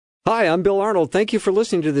Hi, I'm Bill Arnold. Thank you for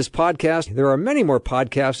listening to this podcast. There are many more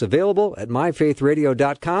podcasts available at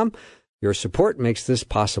myfaithradio.com. Your support makes this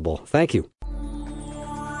possible. Thank you.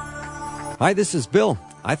 Hi, this is Bill.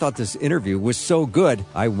 I thought this interview was so good,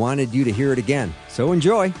 I wanted you to hear it again. So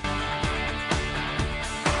enjoy.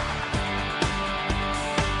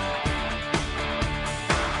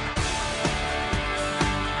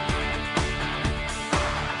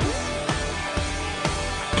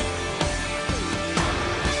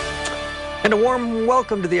 And a warm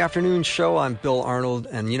welcome to the afternoon show. I'm Bill Arnold,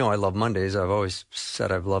 and you know I love Mondays. I've always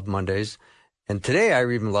said I've loved Mondays. And today I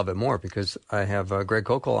even love it more because I have Greg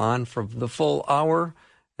Koukl on for the full hour.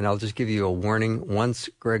 And I'll just give you a warning. Once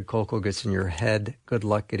Greg Koukl gets in your head, good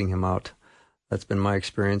luck getting him out. That's been my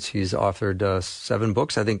experience. He's authored 7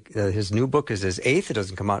 books. I think his new book is his 8th. It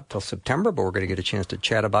doesn't come out till September, but we're going to get a chance to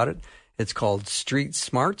chat about it. It's called Street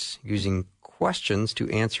Smarts, Using Questions to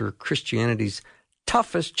Answer Christianity's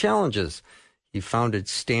Toughest Challenges. He founded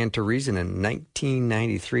Stand to Reason in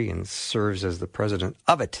 1993 and serves as the president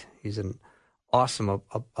of it. He's an awesome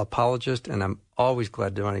apologist, and I'm always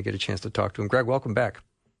glad to get a chance to talk to him. Greg, welcome back.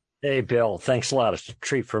 Hey, Bill. Thanks a lot. It's a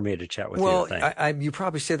treat for me to chat with you. Well, you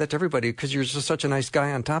probably say that to everybody because you're just such a nice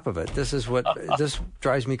guy on top of it. This is what this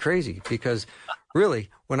drives me crazy because really,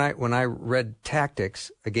 when I read Tactics,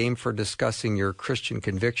 a game for discussing your Christian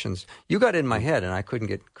convictions, you got in my head, and I couldn't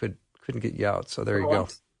get you out. So there you go.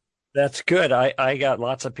 That's good. I got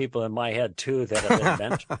lots of people in my head too that have been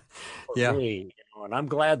mentioned for yeah. me, and I'm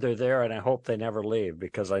glad they're there, and I hope they never leave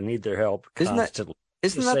because I need their help constantly.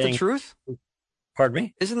 Isn't that the truth? Pardon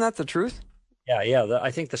me? Isn't that the truth? Yeah.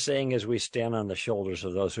 I think the saying is we stand on the shoulders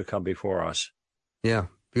of those who come before us. Yeah,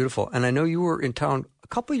 beautiful. And I know you were in town a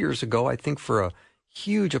couple of years ago, I think, for a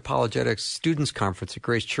huge apologetics students conference at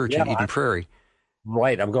Grace Church in Eden Prairie.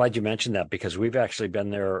 Right. I'm glad you mentioned that because we've actually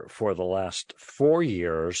been there for the last 4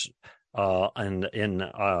 years and in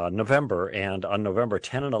November. And on November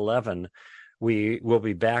 10 and 11, we will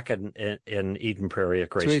be back in Eden Prairie at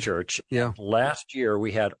Grace Church. Yeah. Last year,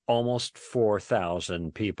 we had almost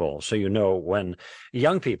 4,000 people. So, when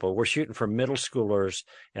young people, we're shooting for middle schoolers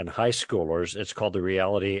and high schoolers. It's called the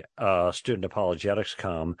Reality Student Apologetics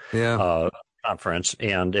Conference.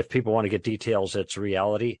 And if people want to get details, it's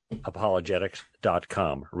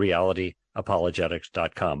realityapologetics.com,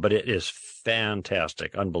 realityapologetics.com. But it is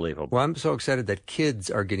fantastic, unbelievable. Well, I'm so excited that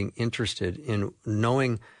kids are getting interested in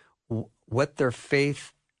knowing what their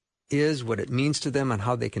faith is, what it means to them, and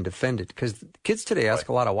how they can defend it. Because kids today ask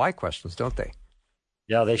a lot of why questions, don't they?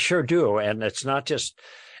 Yeah, they sure do. And it's not just...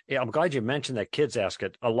 I'm glad you mentioned that kids ask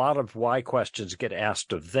it. A lot of why questions get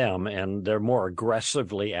asked of them, and they're more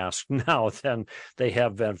aggressively asked now than they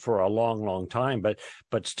have been for a long, long time. But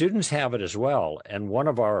students have it as well. And one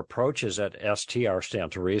of our approaches at STR,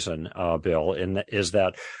 Stand to Reason, Bill, is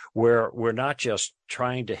that we're not just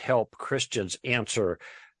trying to help Christians answer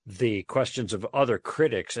the questions of other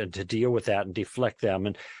critics and to deal with that and deflect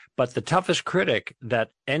them. But the toughest critic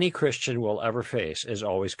that any Christian will ever face is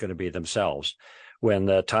always going to be themselves. When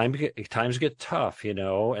the times get tough,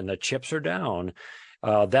 and the chips are down,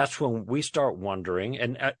 that's when we start wondering,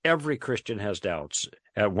 and every Christian has doubts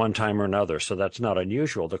at one time or another, so that's not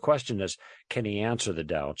unusual. The question is, can he answer the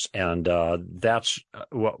doubts? And that's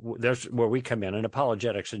where we come in, and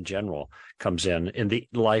apologetics in general comes in the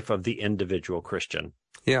life of the individual Christian.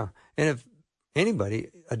 Yeah, and if anybody,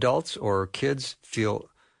 adults or kids,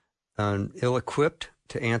 feel ill-equipped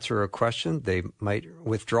to answer a question, they might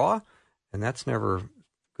withdraw. And that's never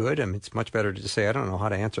good. I mean, it's much better to say, I don't know how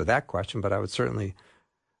to answer that question, but I would certainly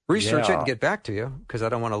research it and get back to you because I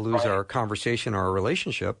don't want to lose our conversation or our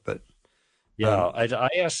relationship. But I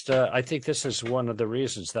asked, I think this is one of the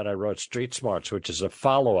reasons that I wrote Street Smarts, which is a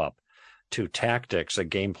follow-up to Tactics, a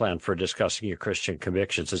game plan for discussing your Christian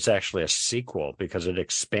convictions. It's actually a sequel because it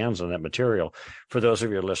expands on that material. For those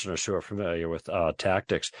of your listeners who are familiar with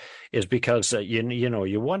Tactics, is because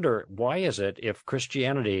you wonder, why is it, if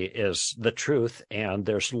Christianity is the truth and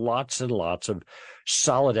there's lots and lots of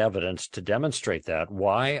solid evidence to demonstrate that,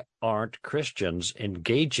 why aren't Christians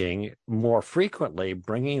engaging more frequently,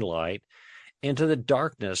 bringing light into the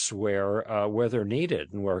darkness where they're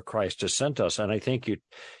needed and where Christ has sent us? And I think you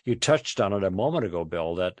touched on it a moment ago,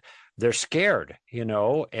 Bill, that they're scared,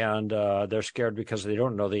 and they're scared because they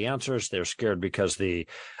don't know the answers. They're scared because the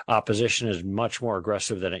opposition is much more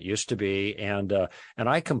aggressive than it used to be, and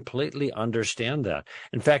I completely understand that.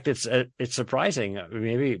 In fact, it's surprising.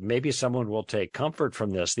 Maybe someone will take comfort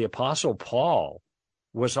from this. The Apostle Paul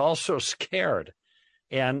was also scared.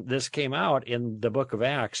 And this came out in the book of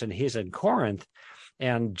Acts, and he's in Corinth,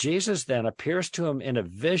 and Jesus then appears to him in a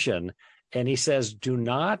vision, and he says, "Do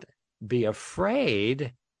not be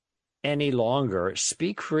afraid any longer.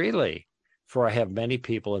 Speak freely, for I have many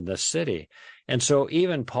people in this city. And so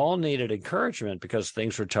even Paul needed encouragement because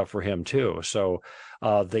things were tough for him too. So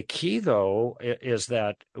the key, though, is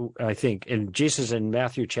that I think in Jesus in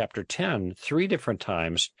Matthew chapter 10, 3 different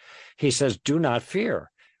times, he says, do not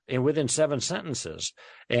fear, and within 7 sentences.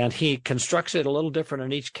 And he constructs it a little different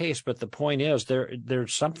in each case. But the point is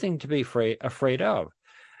there's something to be afraid of.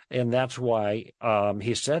 And that's why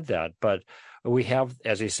he said that. But we have,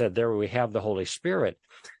 as he said there, we have the Holy Spirit.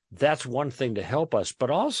 That's one thing to help us. But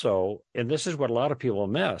also, and this is what a lot of people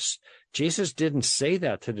miss, Jesus didn't say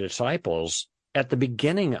that to the disciples at the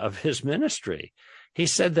beginning of his ministry. He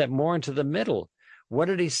said that more into the middle. What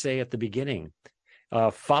did he say at the beginning?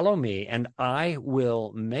 Follow me, and I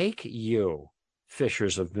will make you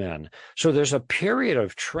fishers of men. So there's a period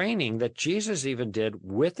of training that Jesus even did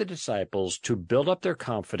with the disciples to build up their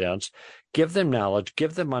confidence, give them knowledge,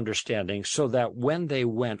 give them understanding, so that when they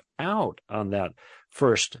went out on that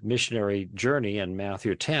first missionary journey in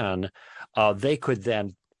Matthew 10, they could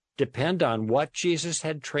then depend on what Jesus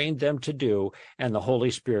had trained them to do, and the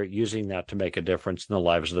Holy Spirit using that to make a difference in the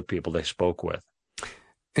lives of the people they spoke with.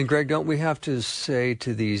 And Greg, don't we have to say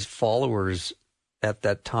to these followers at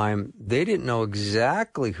that time, they didn't know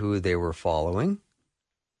exactly who they were following?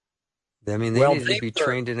 I mean, they needed to be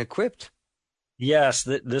trained and equipped. Yes,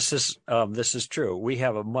 this is true. We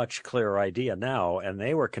have a much clearer idea now, and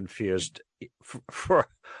they were confused for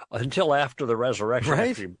until after the resurrection.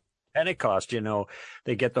 Right. Pentecost,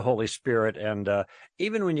 they get the Holy Spirit. And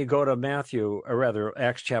even when you go to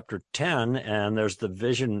Acts chapter 10, and there's the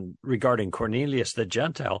vision regarding Cornelius the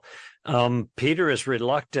Gentile, Peter is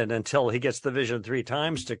reluctant until he gets the vision 3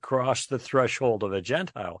 times to cross the threshold of a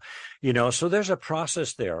Gentile. So there's a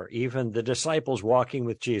process there. Even the disciples walking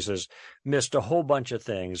with Jesus missed a whole bunch of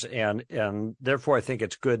things. And therefore, I think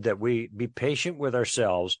it's good that we be patient with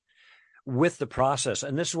ourselves with the process.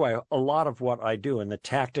 And this is why a lot of what I do in the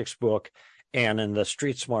tactics book and in the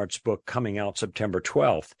Street Smarts book coming out September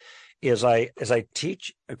 12th is I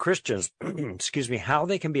teach Christians, how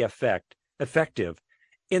they can be effective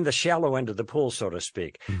in the shallow end of the pool, so to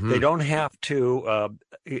speak. Mm-hmm. They don't have to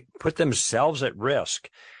put themselves at risk.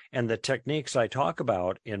 And the techniques I talk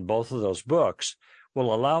about in both of those books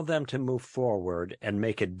will allow them to move forward and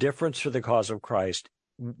make a difference for the cause of Christ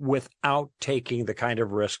without taking the kind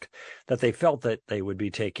of risk that they felt that they would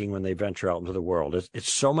be taking when they venture out into the world.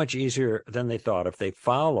 It's so much easier than they thought if they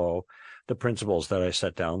follow the principles that I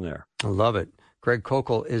set down there. I love it. Greg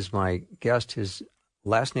Koukl is my guest. His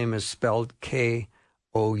last name is spelled Koukl.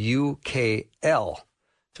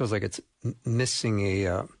 Feels like it's missing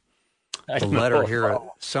a letter here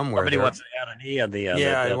somewhere. Somebody wants to add an E on the end.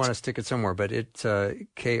 Yeah, I want to stick it somewhere, but it's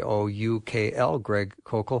Koukl, Greg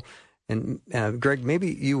Koukl. And Greg,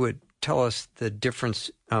 maybe you would tell us the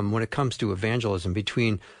difference when it comes to evangelism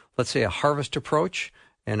between, let's say, a harvest approach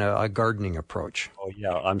and a gardening approach. Oh,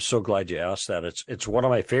 yeah. I'm so glad you asked that. It's one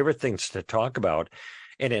of my favorite things to talk about.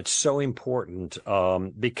 And it's so important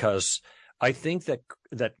because I think that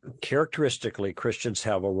characteristically Christians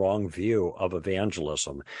have a wrong view of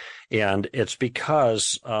evangelism. And it's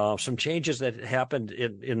because some changes that happened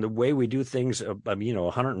in the way we do things,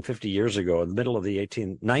 150 years ago in the middle of the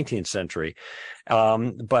 19th century.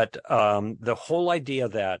 But the whole idea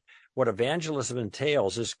that what evangelism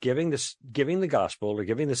entails is giving the gospel, or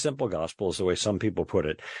giving the simple gospel is the way some people put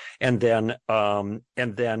it, and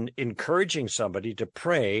then encouraging somebody to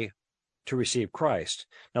pray to receive Christ.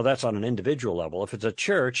 Now, that's on an individual level. If it's a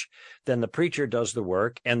church, then the preacher does the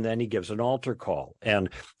work, and then he gives an altar call. And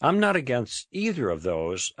I'm not against either of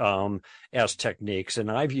those as techniques,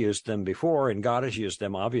 and I've used them before, and God has used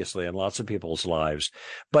them, obviously, in lots of people's lives.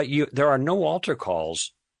 But there are no altar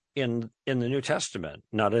calls in the New Testament,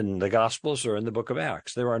 not in the Gospels or in the book of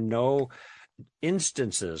Acts. There are no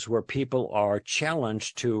instances where people are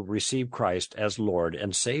challenged to receive Christ as Lord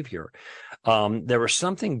and Savior. There was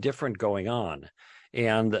something different going on.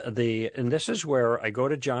 And this is where I go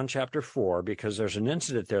to John chapter 4, because there's an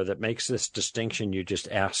incident there that makes this distinction you just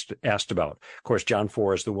asked about. Of course, John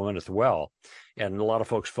 4 is the woman at the well, and a lot of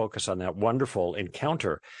folks focus on that wonderful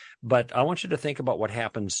encounter. But I want you to think about what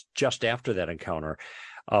happens just after that encounter.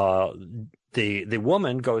 The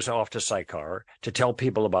woman goes off to Sychar to tell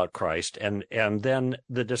people about Christ, and then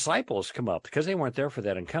the disciples come up because they weren't there for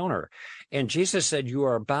that encounter. And Jesus said, "You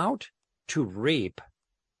are about to reap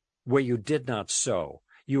where you did not sow.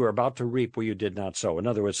 You are about to reap where you did not sow." In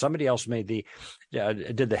other words, somebody else did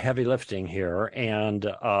the heavy lifting here, and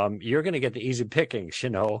you're going to get the easy pickings,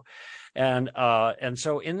 And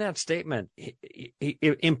so in that statement, he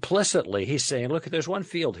implicitly he's saying, look, there's one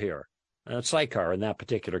field here, Sychar in that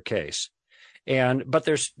particular case. But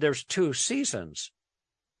there's two seasons.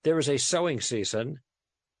 There is a sowing season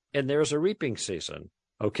and there's a reaping season.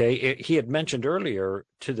 Okay. He had mentioned earlier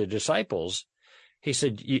to the disciples, he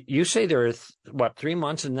said, you say there are 3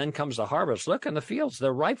 months and then comes the harvest. Look in the fields.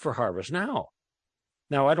 They're ripe for harvest now.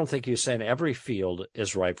 Now, I don't think he's saying every field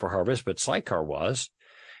is ripe for harvest, but Sychar was.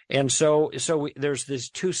 And so there's these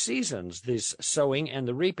two seasons, this sowing and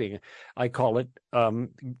the reaping. I call it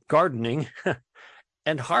gardening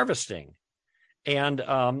and harvesting. And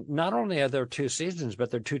not only are there two seasons,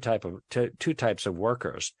 but there are two types of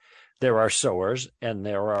workers. There are sowers and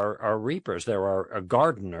there are reapers. There are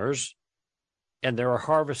gardeners and there are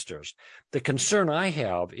harvesters. The concern I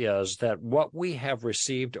have is that what we have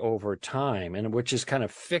received over time, and which is kind of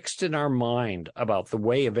fixed in our mind about the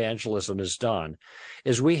way evangelism is done,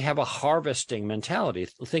 is we have a harvesting mentality.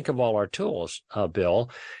 Think of all our tools, Bill.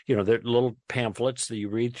 They're little pamphlets that you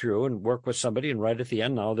read through and work with somebody, and right at the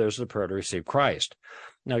end, now there's the prayer to receive Christ.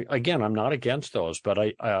 Now, again, I'm not against those, but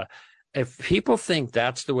if people think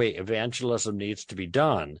that's the way evangelism needs to be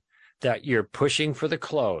done, that you're pushing for the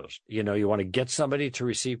close, you want to get somebody to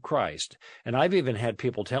receive Christ. And I've even had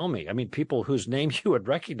people tell me, people whose names you would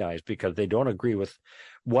recognize because they don't agree with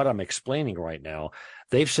what I'm explaining right now.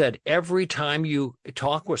 They've said every time you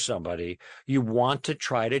talk with somebody, you want to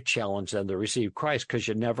try to challenge them to receive Christ because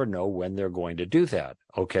you never know when they're going to do that.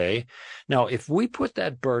 Okay. Now, if we put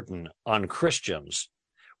that burden on Christians,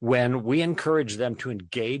 when we encourage them to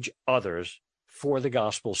engage others for the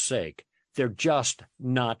gospel's sake, they're just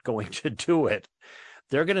not going to do it.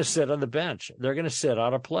 They're going to sit on the bench. They're going to sit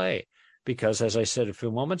out of play because, as I said a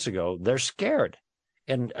few moments ago, they're scared.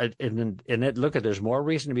 And look, there's more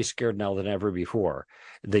reason to be scared now than ever before.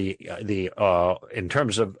 In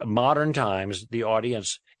terms of modern times, the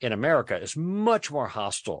audience in America is much more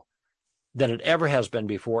hostile than it ever has been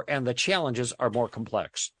before, and the challenges are more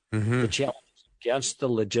complex. Mm-hmm. The challenge against the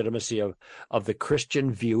legitimacy of the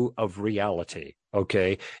Christian view of reality.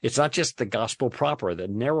 Okay. It's not just the gospel proper, the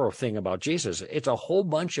narrow thing about Jesus. It's a whole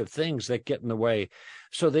bunch of things that get in the way.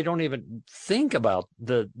 So they don't even think about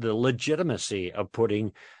the legitimacy of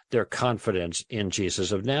putting their confidence in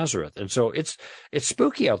Jesus of Nazareth. And so it's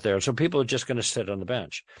spooky out there. So people are just going to sit on the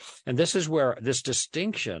bench. And this is where this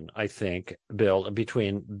distinction, I think, Bill,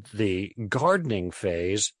 between the gardening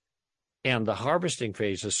phase and the harvesting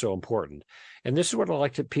phase is so important. And this is what I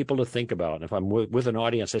like people to think about. And if I'm with an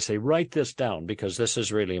audience, I say, write this down because this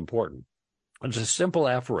is really important. It's a simple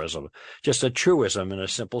aphorism, just a truism in a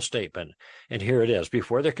simple statement. And here it is.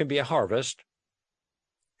 Before there can be a harvest,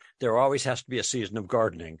 there always has to be a season of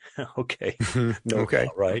gardening. Okay. No okay.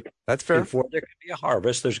 Doubt, right? That's fair. Before there can be a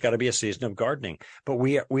harvest, there's got to be a season of gardening. But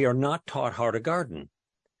we are not taught how to garden.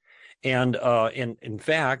 And in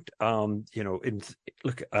fact,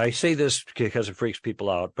 look, I say this because it freaks people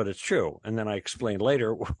out, but it's true. And then I explain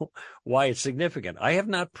later why it's significant. I have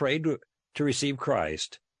not prayed to receive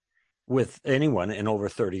Christ with anyone in over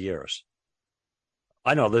 30 years.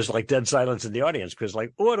 I know there's like dead silence in the audience because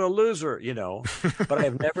like, what a loser, but I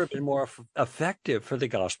have never been more effective for the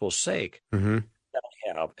gospel's sake mm-hmm. than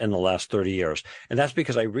I have in the last 30 years. And that's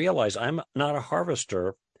because I realize I'm not a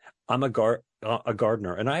harvester. I'm a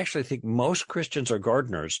gardener. And I actually think most Christians are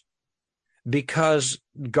gardeners because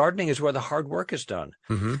gardening is where the hard work is done.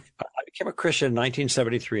 Mm-hmm. I became a Christian in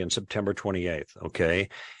 1973 on September 28th. Okay.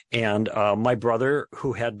 And my brother,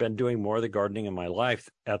 who had been doing more of the gardening in my life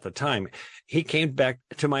at the time, he came back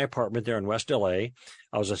to my apartment there in West LA.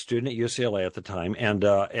 I was a student at UCLA at the time.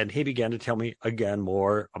 And he began to tell me again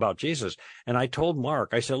more about Jesus. And I told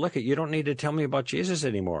Mark, I said, look, you don't need to tell me about Jesus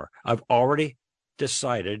anymore. I've already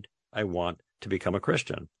decided I want to become a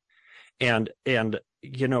Christian. And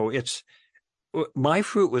it's my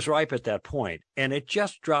fruit was ripe at that point, and it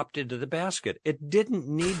just dropped into the basket. It didn't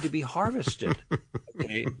need to be harvested.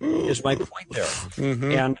 Okay, is my point there.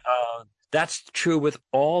 Mm-hmm. And that's true with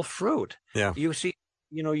all fruit. Yeah. You see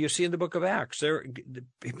in the book of Acts,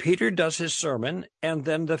 Peter does his sermon, and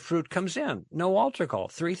then the fruit comes in. No altar call,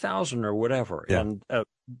 3,000 or whatever. Yeah. And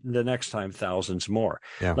the next time, thousands more.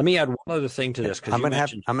 Yeah. Let me add one other thing to this.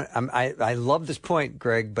 I love this point,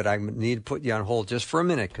 Greg, but I need to put you on hold just for a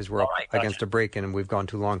minute because we're against a break and we've gone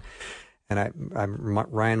too long. And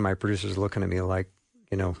Ryan, my producer, is looking at me like,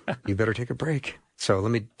 you better take a break. So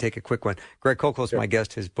let me take a quick one. Greg Koukl is my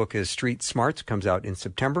guest. His book is Street Smarts, comes out in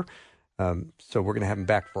September. So we're going to have him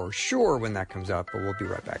back for sure when that comes out, but we'll be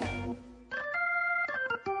right back.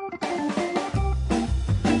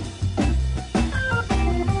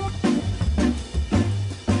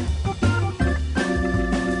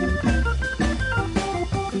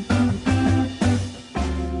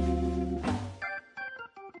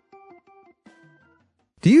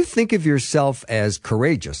 Do you think of yourself as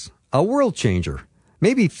courageous, a world changer?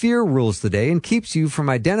 Maybe fear rules the day and keeps you from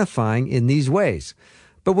identifying in these ways.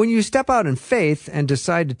 But when you step out in faith and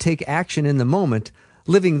decide to take action in the moment,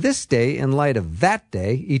 living this day in light of that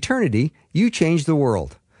day, eternity, you change the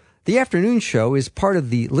world. The Afternoon Show is part of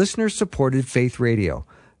the listener-supported Faith Radio.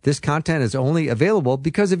 This content is only available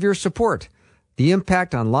because of your support. The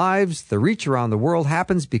impact on lives, the reach around the world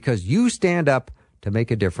happens because you stand up to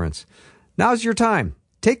make a difference. Now's your time.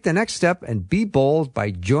 Take the next step and be bold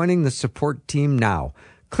by joining the support team now.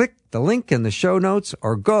 Click the link in the show notes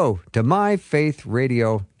or go to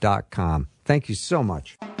myfaithradio.com. Thank you so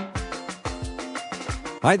much.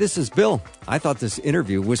 Hi, this is Bill. I thought this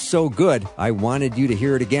interview was so good, I wanted you to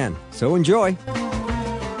hear it again. So enjoy.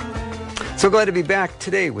 So glad to be back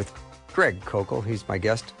today with Greg Koukl. He's my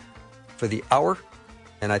guest for the hour,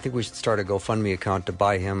 and I think we should start a GoFundMe account to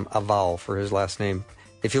buy him a vowel for his last name.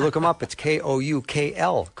 If you look him up, it's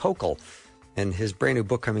Koukl, Koukl. And his brand new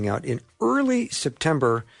book coming out in early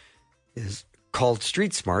September is called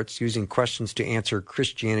Street Smarts, Using Questions to Answer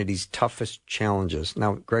Christianity's Toughest Challenges.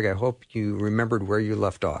 Now, Greg, I hope you remembered where you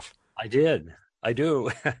left off. I did. I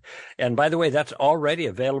do. And by the way, that's already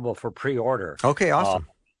available for pre-order. Okay, awesome.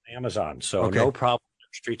 On Amazon. So no problem.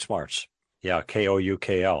 Street Smarts. Yeah,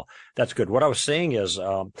 Koukl. That's good. What I was saying is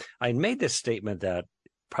I made this statement that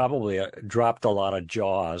probably dropped a lot of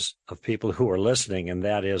jaws of people who are listening, and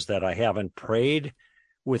that is that I haven't prayed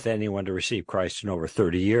with anyone to receive Christ in over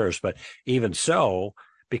 30 years. But even so,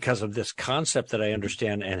 because of this concept that I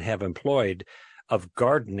understand and have employed of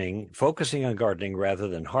gardening, focusing on gardening rather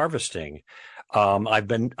than harvesting, I've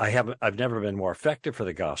never been more effective for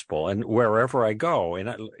the gospel. And wherever I go, and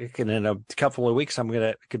in a couple of weeks,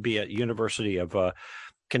 could be at University of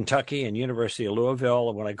Kentucky and University of Louisville.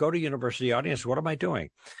 And when I go to university audience, what am I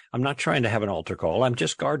doing? I'm not trying to have an altar call. I'm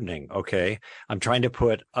just gardening. Okay. I'm trying to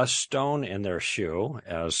put a stone in their shoe,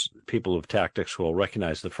 as people of tactics will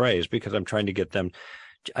recognize the phrase, because I'm trying to get them.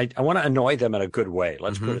 I want to annoy them in a good way.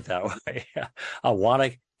 Let's put it that way. I want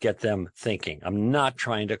to get them thinking. I'm not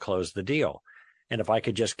trying to close the deal. And if I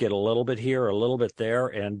could just get a little bit here, a little bit there,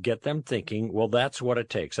 and get them thinking, well, that's what it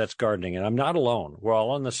takes. That's gardening. And I'm not alone. We're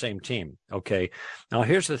all on the same team. Okay. Now,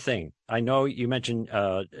 here's the thing. I know you mentioned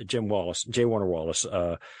J. Warner Wallace,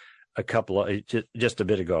 just a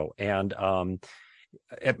bit ago. And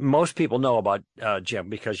most people know about Jim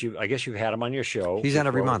because I guess you had him on your show. He's on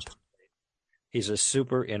every month. He's a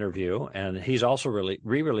super interview. And he's also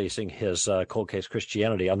re-releasing his Cold Case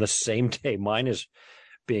Christianity on the same day mine is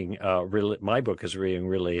my book is being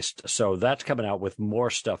released. So that's coming out with more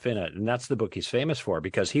stuff in it. And that's the book he's famous for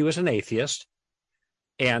because he was an atheist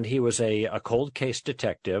and he was a cold case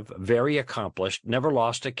detective, very accomplished, never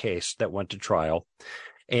lost a case that went to trial,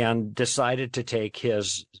 and decided to take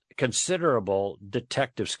his considerable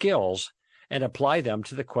detective skills and apply them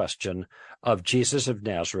to the question of Jesus of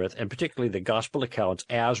Nazareth, and particularly the gospel accounts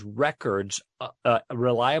as records,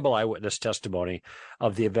 reliable eyewitness testimony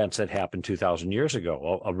of the events that happened 2,000 years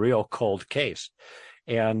ago, a real cold case.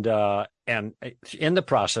 And in the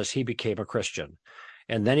process, he became a Christian.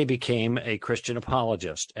 And then he became a Christian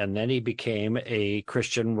apologist. And then he became a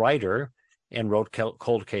Christian writer and wrote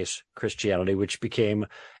Cold Case Christianity, which became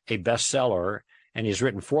a bestseller. And he's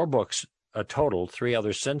written 4 books a total, 3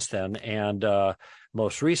 others since then, and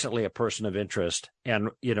most recently a person of interest. And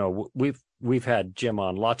we've had Jim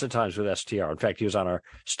on lots of times with STR. In fact, he was on our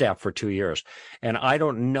staff for 2 years, and I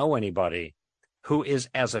don't know anybody who is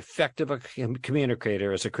as effective a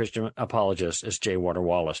communicator as a Christian apologist as J. Warner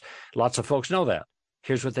Wallace. Lots of folks know that.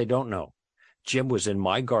 Here's what they don't know: Jim was in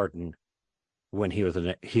my garden when he was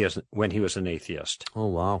an atheist. Oh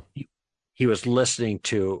wow! He was listening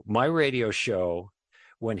to my radio show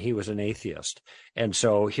when he was an atheist. And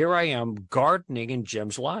so here I am gardening in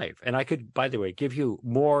Jim's life. And I could, by the way, give you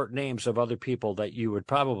more names of other people that you would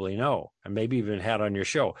probably know and maybe even had on your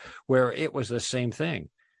show where it was the same thing.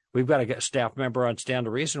 We've got a staff member on Stand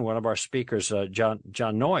to Reason, one of our speakers, John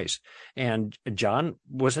Noyes. And John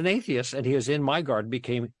was an atheist, and he was in my garden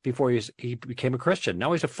before he became a Christian.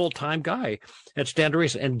 Now he's a full-time guy at Stand to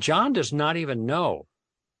Reason. And John does not even know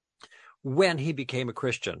when he became a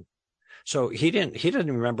Christian. So he didn't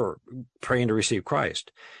remember praying to receive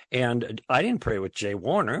Christ. And I didn't pray with Jay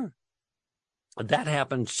Warner. That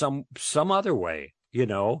happened some other way,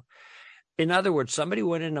 In other words, somebody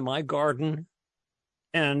went into my garden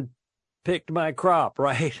and picked my crop,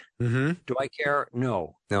 right? Mm-hmm. Do I care?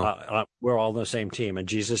 No. We're all on the same team. And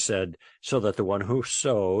Jesus said, so that the one who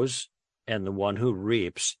sows and the one who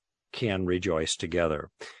reaps can rejoice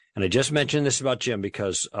together. And I just mentioned this about Jim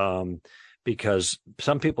because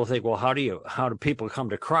some people think, well, how do people come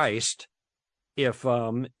to Christ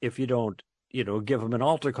if you don't, give them an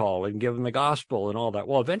altar call and give them the gospel and all that.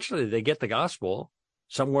 Well, eventually they get the gospel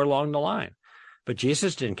somewhere along the line. But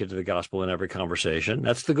Jesus didn't get to the gospel in every conversation.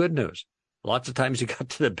 That's the good news. Lots of times he got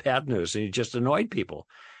to the bad news and he just annoyed people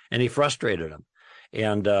and he frustrated them.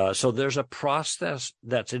 And so there's a process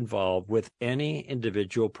that's involved with any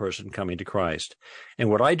individual person coming to Christ. And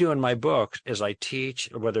what I do in my books is I teach,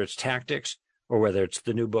 whether it's tactics or whether it's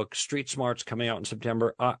the new book, Street Smarts, coming out in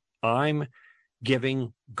September, I'm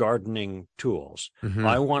giving gardening tools. Mm-hmm.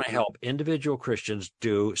 I want to help individual Christians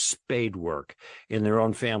do spade work in their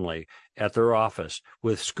own family, at their office,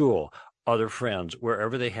 with school, other friends,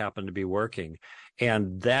 wherever they happen to be working.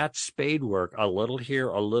 And that spade work, a little here,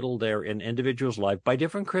 a little there in individuals' life by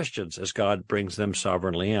different Christians as God brings them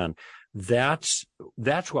sovereignly in. That's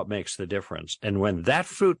what makes the difference. And when that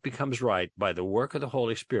fruit becomes right by the work of the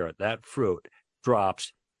Holy Spirit, that fruit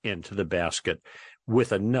drops into the basket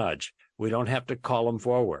with a nudge. We don't have to call them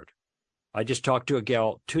forward. I just talked to a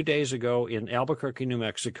gal 2 days ago in Albuquerque, New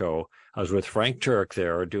Mexico. I was with Frank Turk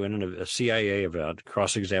there doing a CIA event,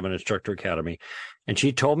 Cross-Examine Instructor Academy, and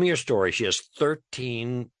she told me her story. She has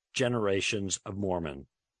 13 generations of Mormon,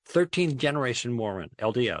 13 generation Mormon,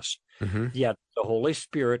 LDS. Mm-hmm. Yet the Holy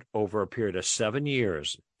Spirit, over a period of 7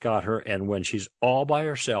 years, got her, and when she's all by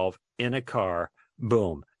herself in a car,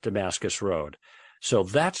 boom, Damascus Road. So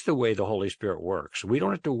that's the way the Holy Spirit works. We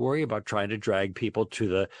don't have to worry about trying to drag people to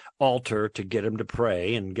the altar to get them to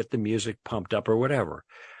pray and get the music pumped up or whatever.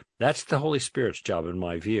 That's the Holy Spirit's job, in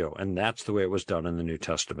my view, and that's the way it was done in the New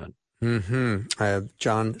Testament. Mm-hmm.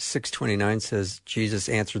 John 6:29 says, Jesus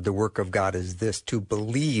answered, the work of God is this, to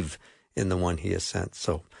believe in the one he has sent.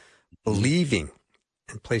 So believing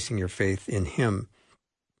and placing your faith in him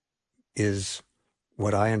is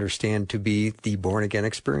what I understand to be the born-again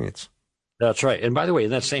experience. That's right. And by the way, in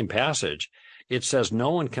that same passage, it says,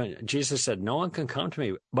 Jesus said, no one can come to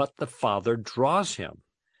me, but the Father draws him.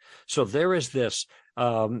 So there is this,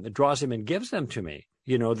 draws him and gives them to me.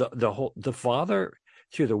 The Father,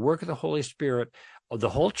 through the work of the Holy Spirit, the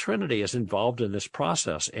whole Trinity is involved in this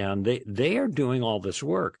process, and they are doing all this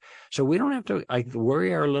work. So we don't have to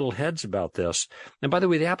worry our little heads about this. And by the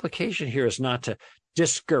way, the application here is not to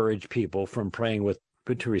discourage people from praying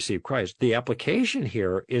to receive Christ. The application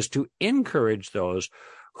here is to encourage those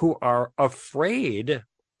who are afraid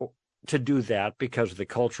to do that because of the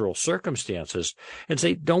cultural circumstances and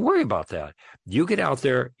say, don't worry about that. You get out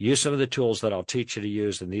there, use some of the tools that I'll teach you to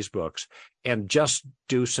use in these books, and just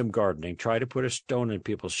do some gardening. Try to put a stone in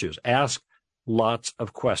people's shoes. Ask lots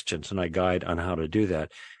of questions, and I guide on how to do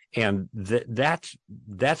that. And that's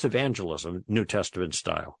evangelism, New Testament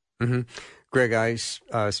style. Mm-hmm. Greg, I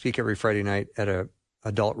speak every Friday night at a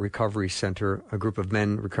adult recovery center, a group of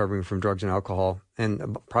men recovering from drugs and alcohol.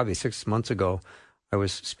 And probably 6 months ago, I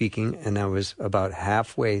was speaking, and I was about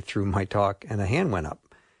halfway through my talk, and a hand went up.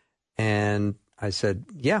 And I said,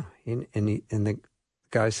 yeah. And the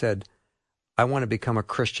guy said, I want to become a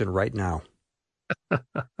Christian right now.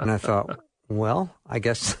 And I thought, well, I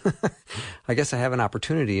guess I have an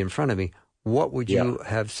opportunity in front of me. What would you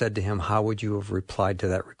have said to him? How would you have replied to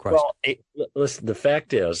that request? Well, listen, the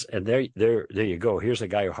fact is, and there you go. Here's a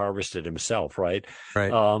guy who harvested himself, right?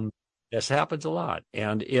 Right. This happens a lot.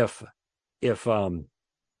 And if a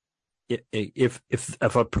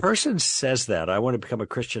person says that, I want to become a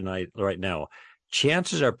Christian right now,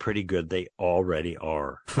 chances are pretty good they already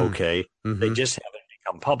are. Okay. Mm-hmm. They just haven't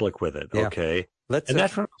become public with it. Yeah. Okay.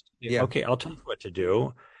 That's what, okay. I'll tell you what to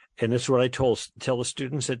do. And this is what I tell the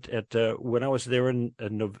students at when I was there in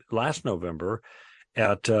last November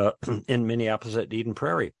in Minneapolis at Eden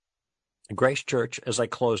Prairie, Grace Church. As I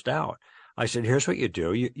closed out, I said, "Here's what you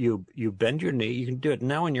do: you bend your knee. You can do it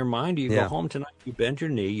now in your mind. You go home tonight. You bend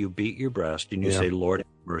your knee. You beat your breast, and you say, 'Lord, have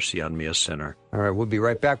mercy on me, a sinner.'" All right, we'll be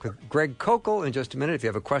right back with Greg Koukl in just a minute. If you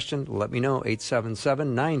have a question, let me know.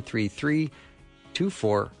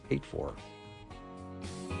 877-933-2484.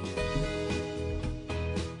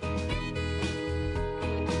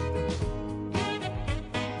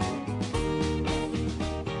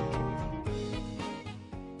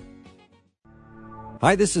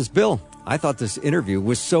 Hi, this is Bill. I thought this interview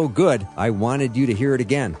was so good, I wanted you to hear it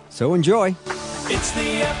again. So enjoy. It's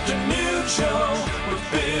the afternoon show with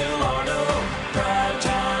Bill Arnold. Drive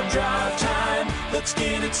time. Let's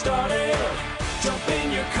get it started. Jump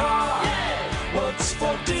in your car. Yeah. What's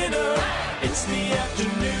for dinner? It's the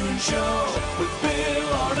afternoon show with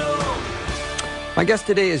Bill Arnold. My guest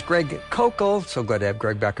today is Greg Koukl. So glad to have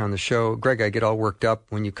Greg back on the show. Greg, I get all worked up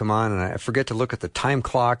when you come on, and I forget to look at the time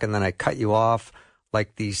clock, and then I cut you off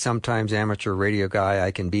like the sometimes amateur radio guy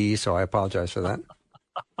I can be, so I apologize for that.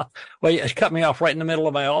 Well, you cut me off right in the middle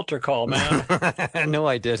of my altar call, man. No,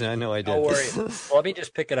 I didn't. I know I did. Don't worry. Well, let me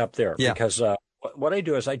just pick it up there because what I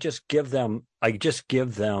do is I just give them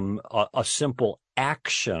a simple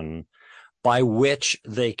action by which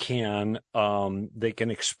they can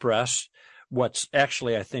express what's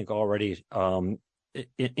actually, I think, already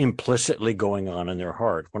implicitly going on in their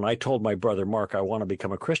heart. When I told my brother Mark I want to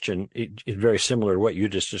become a Christian, it's very similar to what you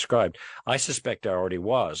just described. I suspect I already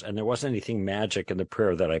was, and there wasn't anything magic in the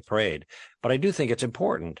prayer that I prayed, but I do think it's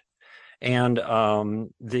important. And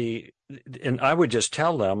I would just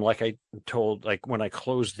tell them, like when I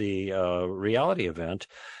closed the reality event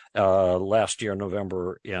last year in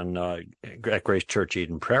November at Grace Church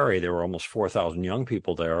Eden Prairie, there were almost 4,000 young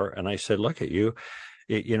people there, and I said, "Look at you,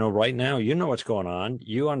 right now, you know what's going on.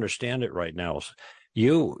 You understand it right now.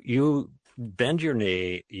 You bend your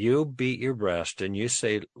knee, you beat your breast, and you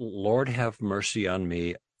say, 'Lord, have mercy on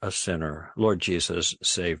me, a sinner. Lord Jesus,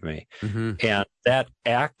 save me.'" Mm-hmm. And that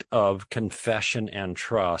act of confession and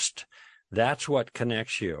trust, that's what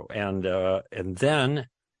connects you. And then,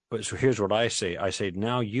 so here's what I say. I say,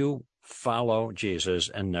 now you follow Jesus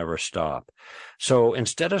and never stop. So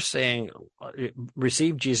instead of saying,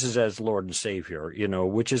 receive Jesus as Lord and Savior,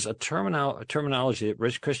 which is a terminology that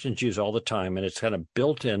rich Christians use all the time, and it's kind of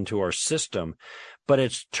built into our system, but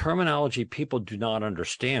it's terminology people do not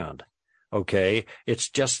understand. Okay. It's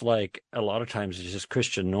just like a lot of times it's just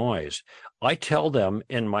Christian noise. I tell them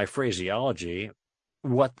in my phraseology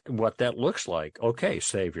what that looks like. Okay,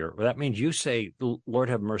 Savior. That means you say, "Lord,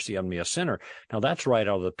 have mercy on me, a sinner." Now that's right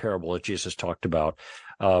out of the parable that Jesus talked about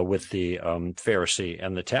with the Pharisee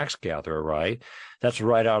and the tax gatherer, right? That's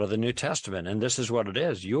right out of the New Testament. And this is what it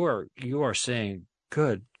is. You are saying,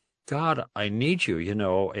 "Good God, I need you,"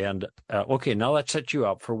 and okay, now let's set you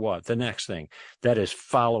up for what? The next thing. That is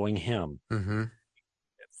following him. Mm-hmm.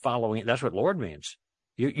 Following, that's what Lord means.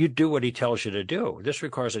 You do what he tells you to do. This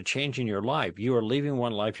requires a change in your life. You are leaving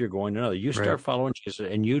one life, you're going to another. You start following Jesus,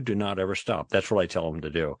 and you do not ever stop. That's what I tell them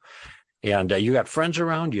to do. And you got friends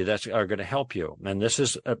around you that are going to help you. And this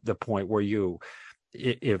is the point where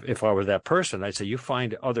if I were that person, I'd say you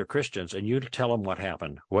find other Christians and you tell them what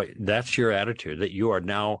happened. That's your attitude, that you are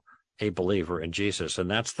now a believer in Jesus.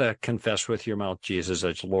 And that's the confess with your mouth Jesus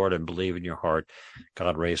as Lord and believe in your heart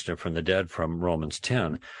God raised him from the dead from Romans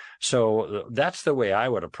 10. So that's the way I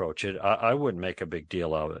would approach it. I wouldn't make a big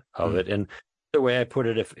deal of it. And the way I put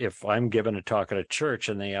it, if I'm giving a talk at a church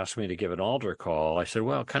and they ask me to give an altar call, I said,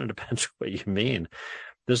 well, it kind of depends what you mean.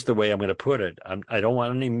 This is the way I'm going to put it. I don't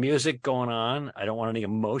want any music going on. I don't want any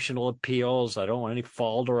emotional appeals. I don't want any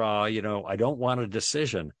fall de ra. I don't want a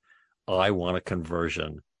decision. I want a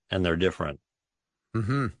conversion, and they're different.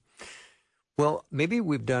 Mm-hmm. Well, maybe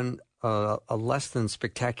we've done a less than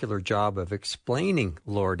spectacular job of explaining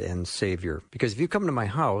Lord and Savior. Because if you come to my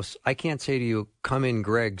house, I can't say to you, "Come in,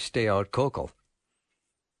 Greg, stay out, Koukl."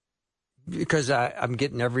 Because I'm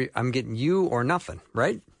getting you or nothing,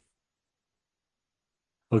 right?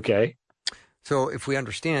 Okay. So if we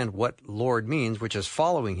understand what Lord means, which is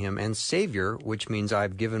following him, and Savior, which means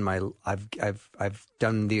I've done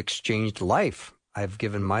the exchanged life. I've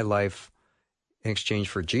given my life in exchange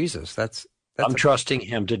for Jesus. I'm trusting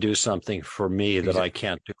him to do something for me that I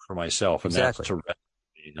can't do for myself, and that's to rescue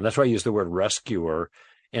me. And that's why I use the word rescuer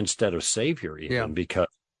instead of savior, even because,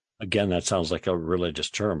 again, that sounds like a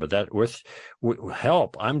religious term. But that with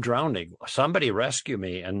help, I'm drowning. Somebody rescue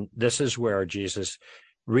me, and this is where Jesus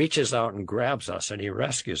reaches out and grabs us, and he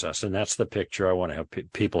rescues us. And that's the picture I want to have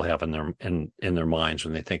people have in their minds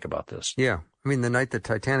when they think about this. Yeah, I mean, the night the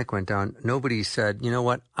Titanic went down, nobody said, "You know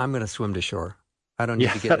what? I'm going to swim to shore. I don't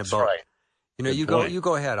need to get in a boat." Right. You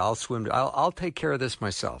go ahead. I'll swim. I'll take care of this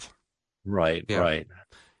myself. Right. Right.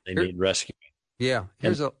 They need rescue. Yeah.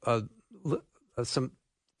 Here's some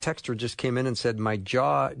texter just came in and said, "My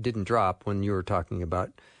jaw didn't drop when you were talking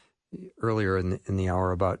about earlier in the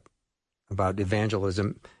hour about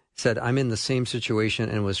evangelism." Said, "I'm in the same situation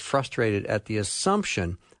and was frustrated at the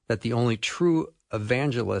assumption that the only true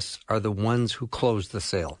evangelists are the ones who close the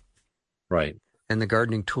sale." Right. And the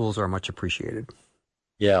gardening tools are much appreciated.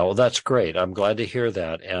 Yeah, well, that's great. I'm glad to hear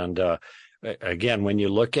that. And again, when you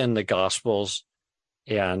look in the Gospels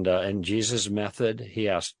and Jesus' method, he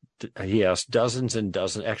asked dozens and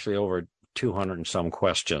dozens, actually over 200 and some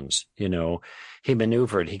questions. He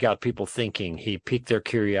maneuvered. He got people thinking. He piqued their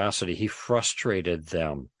curiosity. He frustrated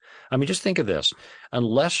them. I mean, just think of this.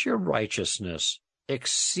 Unless your righteousness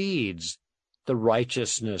exceeds the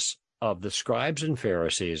righteousness of the scribes and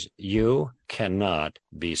Pharisees, you cannot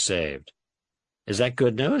be saved. Is that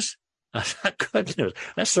good news? That's not good news.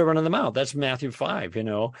 That's Sermon on the Mount. That's Matthew 5,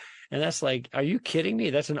 And that's like, are you kidding me?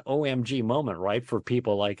 That's an OMG moment, right? For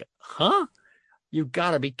people like, huh? You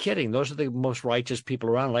got to be kidding. Those are the most righteous people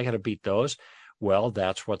around. And I got to beat those. Well,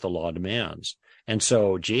 that's what the law demands. And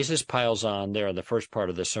so Jesus piles on there in the first part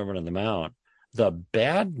of the Sermon on the Mount, the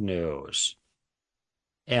bad news.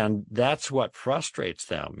 And that's what frustrates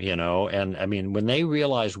them, And I mean, when they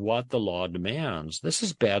realize what the law demands, this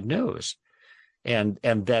is bad news. And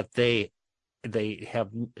that they have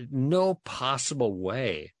no possible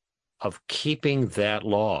way of keeping that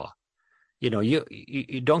law.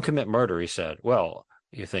 You don't commit murder, he said. Well,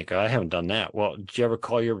 you think, I haven't done that. Well, did you ever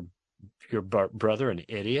call your brother an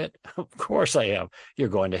idiot? Of course I have. You're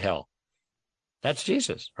going to hell. That's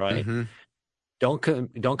Jesus, right? Mm-hmm.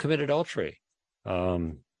 Don't commit adultery.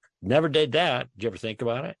 Never did that. Did you ever think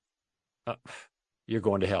about it? You're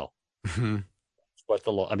going to hell. Mm-hmm. What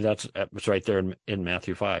the law, I mean, that's right there in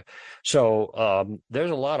Matthew 5. So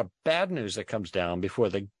there's a lot of bad news that comes down before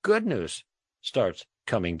the good news starts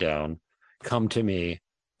coming down. Come to me,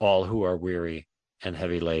 all who are weary and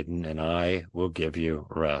heavy laden, and I will give you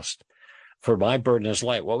rest. For my burden is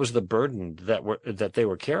light. What was the burden that they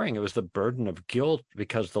were carrying? It was the burden of guilt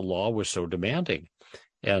because the law was so demanding.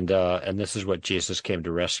 And this is what Jesus came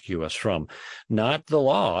to rescue us from. Not the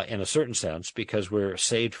law in a certain sense, because we're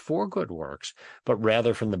saved for good works, but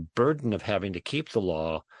rather from the burden of having to keep the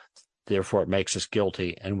law. Therefore, it makes us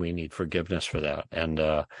guilty, and we need forgiveness for that.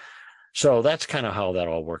 And so that's kind of how that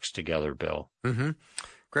all works together, Bill. Mm-hmm.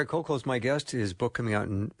 Greg Koukl is my guest. His book coming out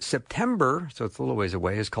in September, so it's a little ways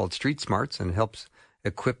away, is called Street Smarts, and helps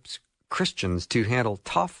equip Christians to handle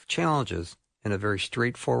tough challenges in a very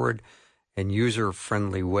straightforward and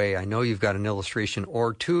user-friendly way. I know you've got an illustration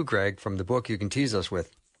or two, Greg, from the book you can tease us with.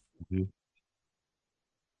 Mm-hmm.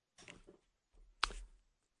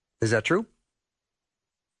 Is that true?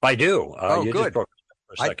 I do. You good. Just broke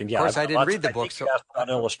for a second. Of course, I didn't read the book. So on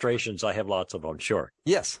illustrations, I have lots of them. Sure.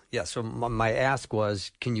 Yes. So my ask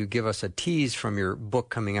was, can you give us a tease from your book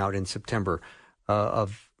coming out in September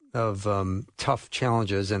of tough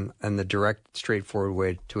challenges and the direct, straightforward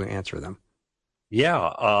way to answer them?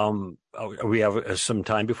 Yeah. We have some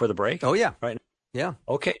time before the break. Oh yeah. Right. Yeah.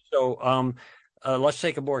 Okay. So let's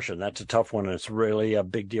take abortion. That's a tough one, and it's really a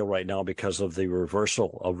big deal right now because of the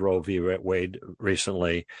reversal of Roe v. Wade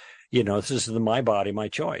recently. This is my body, my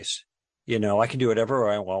choice. I can do whatever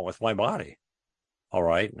I want with my body. All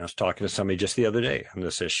right. And I was talking to somebody just the other day on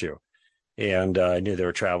this issue, and I knew they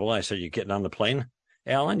were traveling. I said, "You getting on the plane,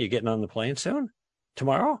 Alan? You getting on the plane soon?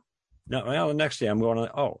 Tomorrow?" No, well, the next day I'm going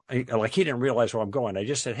to, he didn't realize where I'm going. I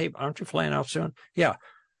just said, "Hey, aren't you flying out soon?" Yeah.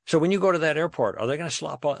 So when you go to that airport, are they going to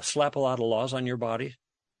slap a lot of laws on your body?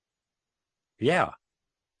 Yeah.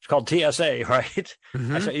 It's called TSA, right?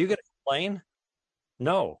 Mm-hmm. I said, "Are you going to complain?"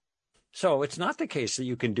 No. So it's not the case that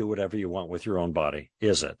you can do whatever you want with your own body,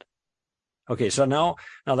 is it? Okay. So now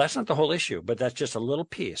that's not the whole issue, but that's just a little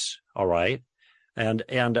piece. All right. And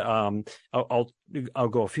I'll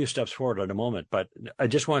go a few steps forward in a moment, but I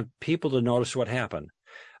just want people to notice what happened.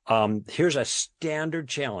 Here's a standard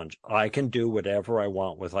challenge. I can do whatever I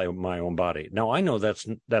want with my own body. Now, I know that's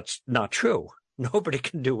not true. Nobody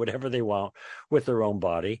can do whatever they want with their own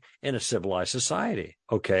body in a civilized society.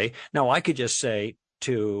 Okay. Now, I could just say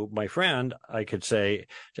to my friend, I could say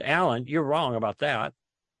to Alan, "You're wrong about that.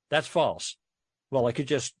 That's false." Well, I could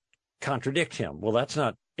just contradict him. Well,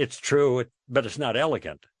 it's true, but it's not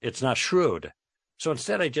elegant. It's not shrewd. So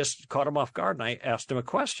instead, I just caught him off guard and I asked him a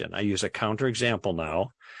question. I use a counterexample now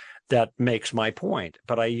that makes my point,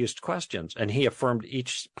 but I used questions and he affirmed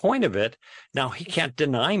each point of it. Now he can't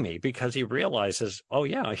deny me because he realizes, oh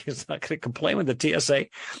yeah, he's not going to complain when the TSA,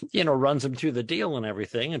 runs him through the deal and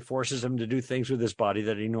everything and forces him to do things with his body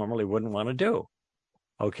that he normally wouldn't want to do.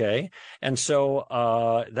 Okay. And so,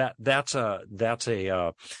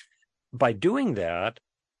 by doing that,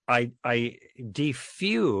 I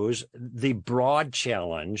diffuse the broad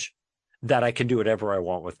challenge that I can do whatever I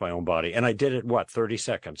want with my own body. And I did it, 30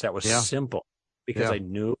 seconds. That was simple because I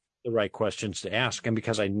knew the right questions to ask. And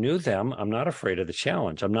because I knew them, I'm not afraid of the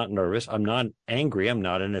challenge. I'm not nervous. I'm not angry. I'm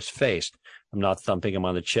not in his face. I'm not thumping him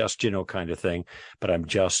on the chest, kind of thing. But I'm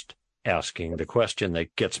just asking the question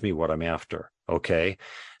that gets me what I'm after. Okay.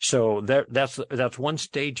 So that's one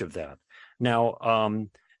stage of that. Now,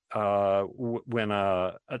 when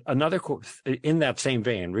another in that same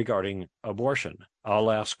vein regarding abortion,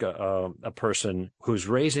 I'll ask a person who's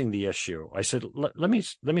raising the issue. I said, let me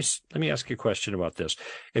ask you a question about this.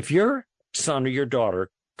 If your son or your daughter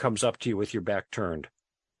comes up to you with your back turned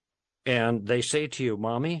and they say to you,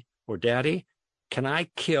 "Mommy or Daddy, can I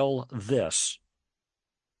kill this?"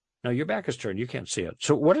 Now your back is turned. You can't see it.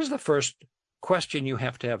 So what is the first question you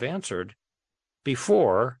have to have answered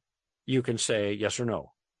before you can say yes or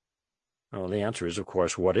no? Well, the answer is, of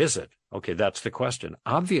course, what is it? Okay, that's the question,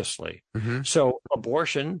 obviously. Mm-hmm. So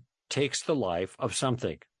abortion takes the life of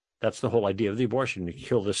something. That's the whole idea of the abortion, to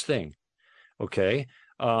kill this thing. Okay?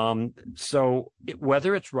 So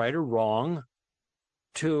whether it's right or wrong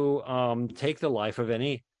to take the life of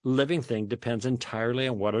any living thing depends entirely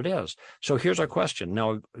on what it is. So here's our question.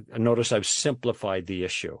 Now, notice I've simplified the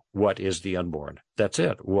issue. What is the unborn? That's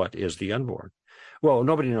it. What is the unborn? Well,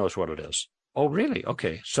 nobody knows what it is. Oh, really?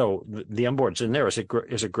 Okay. So the unborn's in there. Is it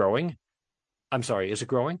growing? I'm sorry. Is it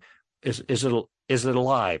growing? Is it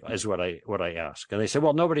alive? Is what I ask. And they say,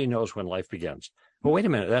 well, nobody knows when life begins. Well, wait a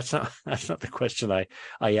minute. That's not the question I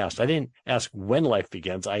asked. I didn't ask when life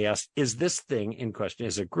begins. I asked, is this thing in question,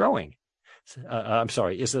 is it growing? I'm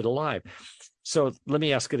sorry. Is it alive? So let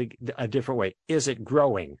me ask it a different way. Is it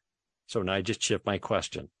growing? So now I just shift my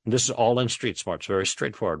question. And this is all in Street Smarts. Very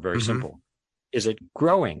straightforward. Very simple. Is it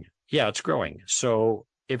growing? Yeah, it's growing. So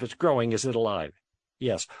if it's growing, is it alive?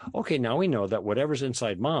 Yes. Okay, now we know that whatever's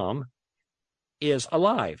inside mom is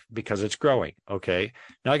alive because it's growing. Okay.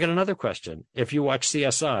 Now I got another question. If you watch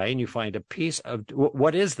CSI and you find a piece of,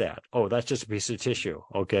 what is that? Oh, that's just a piece of tissue.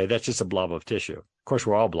 Okay. That's just a blob of tissue. Of course,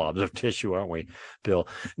 we're all blobs of tissue, aren't we, Bill?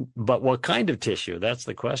 But what kind of tissue? That's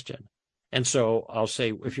the question. And so I'll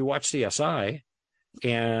say, if you watch CSI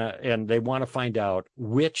and they want to find out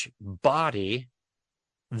which body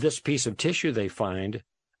this piece of tissue they find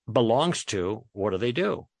belongs to, what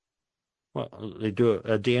do? Well, they do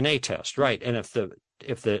a DNA test, right? And if the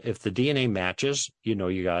DNA matches,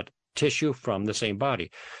 you got tissue from the same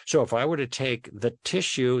body. So if I were to take the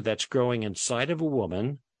tissue that's growing inside of a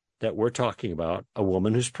woman that we're talking about, a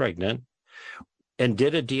woman who's pregnant, and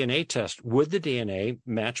did a DNA test, would the DNA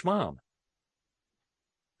match mom?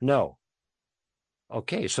 No.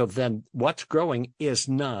 Okay, so then what's growing is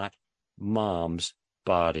not mom's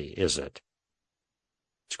body, is it?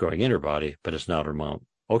 It's growing in her body, but it's not her mom.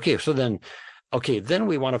 Okay, so then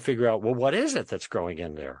we want to figure out, well, what is it that's growing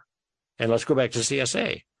in there? And let's go back to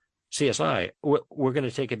CSI. We're going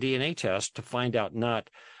to take a DNA test to find out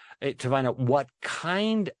what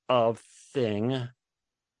kind of thing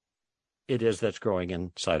it is that's growing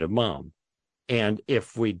inside of mom. And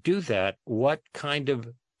if we do that, what kind of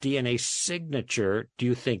DNA signature do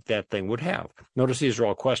you think that thing would have? Notice these are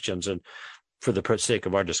all questions, and for the sake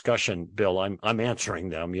of our discussion, Bill, I'm answering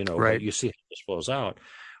them, right. But you see how this flows out.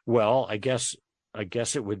 Well, I guess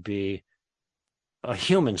it would be a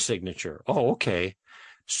human signature. Oh, okay.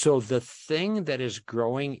 So the thing that is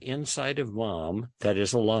growing inside of mom that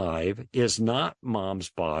is alive is not mom's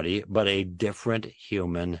body, but a different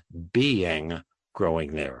human being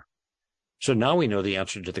growing there. So now we know the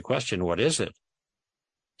answer to the question, what is it?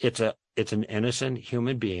 It's an innocent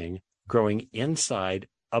human being growing inside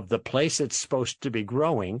of the place it's supposed to be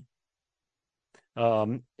growing,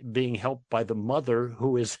 being helped by the mother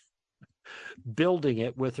who is building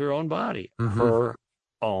it with her own body, her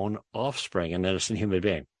own offspring, an innocent human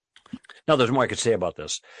being. Now, there's more I could say about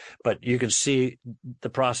this, but you can see the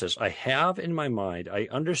process. I have in my mind, I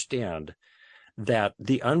understand that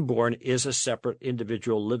the unborn is a separate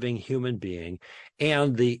individual living human being,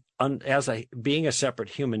 and being a separate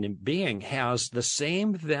human being has the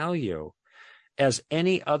same value as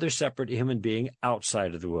any other separate human being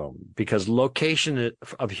outside of the womb, because location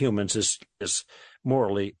of humans is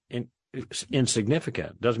morally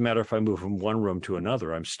insignificant. Doesn't matter if I move from one room to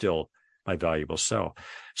another, I'm still my valuable self.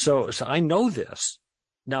 So I know this.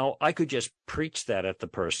 Now, I could just preach that at the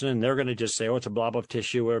person, and they're going to just say, oh, it's a blob of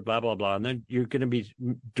tissue or blah, blah, blah. And then you're going to be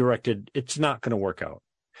directed. It's not going to work out.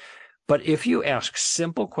 But if you ask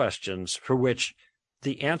simple questions for which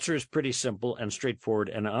the answer is pretty simple and straightforward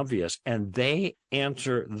and obvious, and they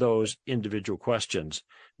answer those individual questions,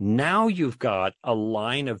 now you've got a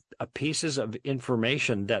line of pieces of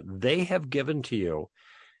information that they have given to you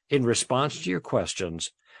in response to your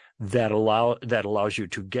questions that allows you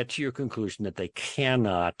to get to your conclusion that they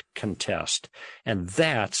cannot contest. And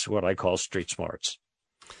that's what I call street smarts.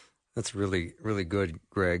 That's really, really good,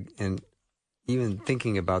 Greg. And even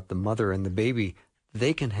thinking about the mother and the baby,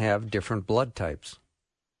 they can have different blood types.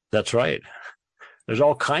 That's right. There's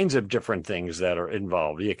all kinds of different things that are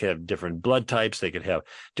involved. You could have different blood types. They could have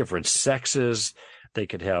different sexes. They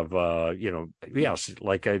could have, do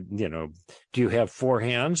you have 4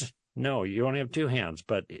 hands? No, you only have 2 hands,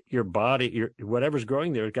 but your body, whatever's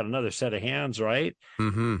growing there has got another set of hands, right?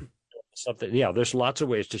 Mm-hmm. Something. Yeah, there's lots of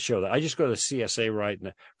ways to show that. I just go to the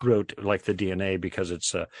CSA route, like the DNA, because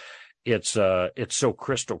it's so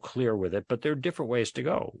crystal clear with it, but there are different ways to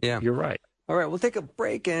go. Yeah. You're right. All right, we'll take a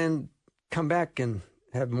break and come back and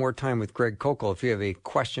have more time with Greg Koukl. If you have a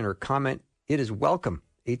question or comment, it is welcome.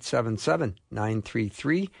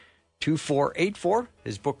 877-933-2484.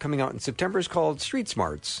 His book coming out in September is called Street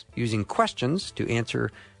Smarts, Using Questions to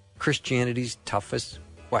Answer Christianity's Toughest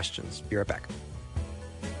Questions. Be right back.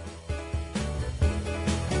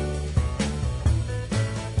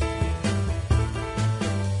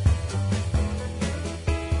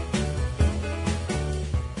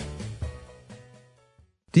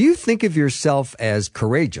 Do you think of yourself as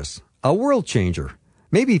courageous, a world changer?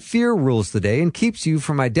 Maybe fear rules the day and keeps you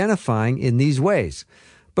from identifying in these ways.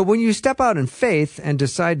 But when you step out in faith and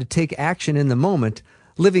decide to take action in the moment,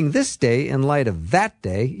 living this day in light of that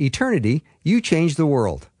day, eternity, you change the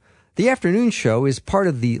world. The afternoon show is part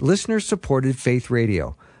of the listener-supported Faith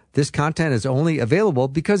Radio. This content is only available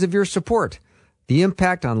because of your support. The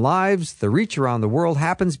impact on lives, the reach around the world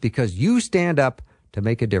happens because you stand up to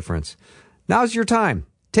make a difference. Now's your time.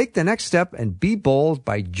 Take the next step and be bold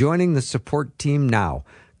by joining the support team now.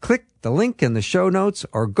 Click the link in the show notes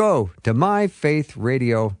or go to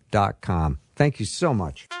myfaithradio.com. Thank you so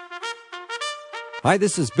much. Hi,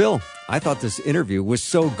 this is Bill. I thought this interview was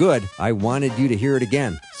so good, I wanted you to hear it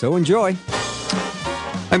again. So enjoy.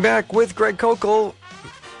 I'm back with Greg Koukl,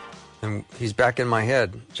 and he's back in my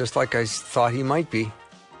head, just like I thought he might be.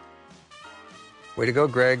 Way to go,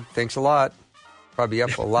 Greg. Thanks a lot. Probably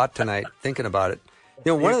up a lot tonight thinking about it.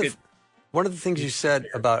 You know, one of the things you said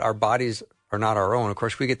about our bodies are not our own. Of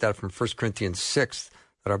course, we get that from 1 Corinthians 6,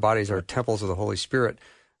 that our bodies are temples of the Holy Spirit.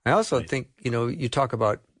 I also think, you know, you talk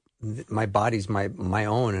about my body's my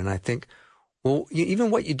own, and I think, well, even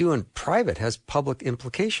what you do in private has public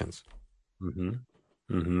implications. Mm-hmm.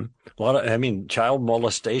 Mm-hmm. A lot of, child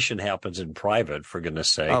molestation happens in private, for goodness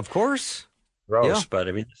sake. Of course. Gross, Yeah. But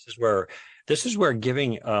this is where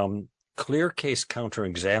giving clear case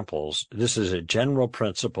counterexamples. This is a general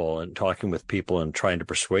principle in talking with people and trying to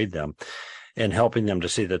persuade them and helping them to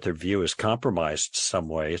see that their view is compromised some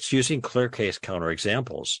way. It's using clear case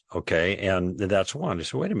counterexamples. Okay. And that's one.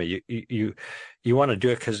 So wait a minute, you want to do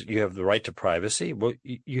it because you have the right to privacy? Well,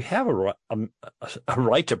 you have a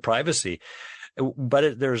right to privacy,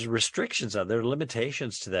 but there's restrictions on, there are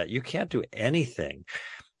limitations to that. You can't do anything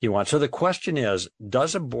you want. So the question is,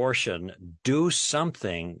 does abortion do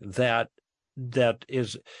something that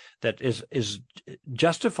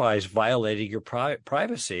justifies violating your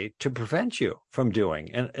privacy to prevent you from doing?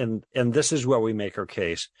 And this is where we make our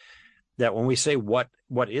case that when we say what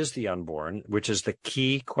is the unborn, which is the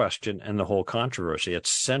key question in the whole controversy, it's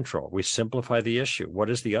central. We simplify the issue. What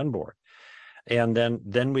is the unborn? And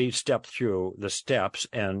then we step through the steps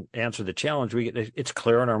and answer the challenge. It's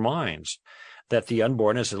clear in our minds that the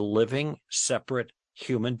unborn is a living, separate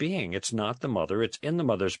human being. It's not the mother. It's in the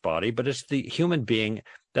mother's body, but it's the human being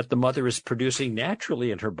that the mother is producing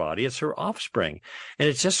naturally in her body. It's her offspring. And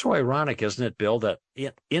it's just so ironic, isn't it, Bill, that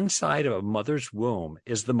inside of a mother's womb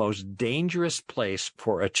is the most dangerous place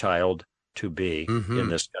for a child to be in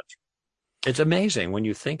this country. It's amazing when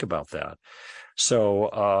you think about that. So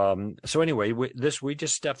anyway, we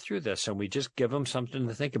just step through this and we just give them something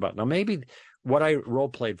to think about. Now, maybe what I role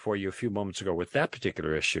played for you a few moments ago with that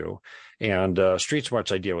particular issue and Street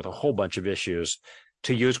Smart's idea with a whole bunch of issues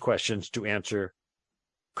to use questions to answer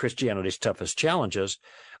Christianity's toughest challenges.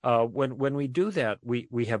 When we do that,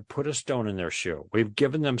 we have put a stone in their shoe. We've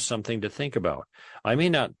given them something to think about. I may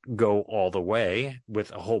not go all the way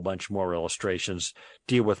with a whole bunch more illustrations,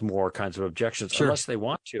 deal with more kinds of objections, unless they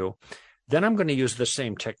want to. Then I'm going to use the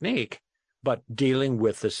same technique, but dealing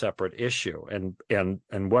with the separate issue. And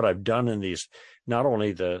what I've done in these, not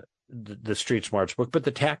only the Street Smarts book, but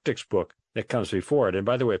the tactics book that comes before it. And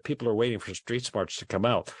by the way, if people are waiting for Street Smarts to come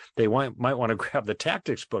out, they might want to grab the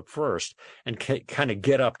tactics book first and kind of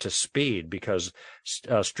get up to speed, because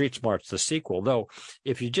Street Smarts, the sequel, though,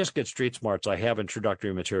 if you just get Street Smarts, I have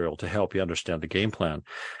introductory material to help you understand the game plan.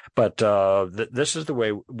 But this is the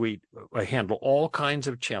way I handle all kinds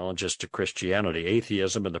of challenges to Christianity,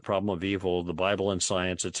 atheism and the problem of evil, the Bible and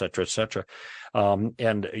science, et cetera, et cetera.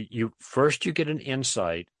 And you get an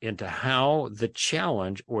insight into how the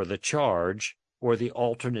challenge or the charge or the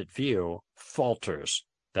alternate view falters.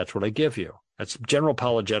 That's what I give you. That's general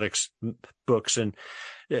apologetics books and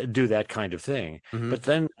do that kind of thing. But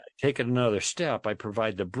then take it another step. I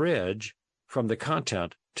provide the bridge from the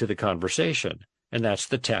content to the conversation. And that's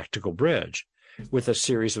the tactical bridge with a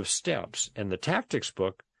series of steps. And the tactics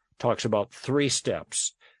book talks about 3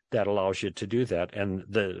 steps that allows you to do that. And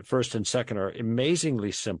the first and second are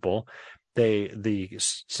amazingly simple. The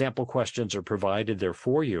sample questions are provided there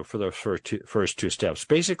for you for the first two steps.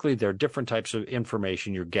 Basically, there are different types of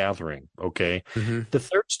information you're gathering. Okay. Mm-hmm. The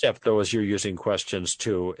third step, though, is you're using questions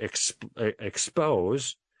to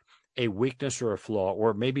expose a weakness or a flaw,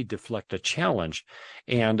 or maybe deflect a challenge.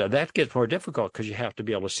 And that gets more difficult because you have to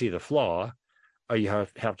be able to see the flaw, or you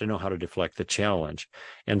have to know how to deflect the challenge.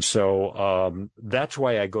 And so that's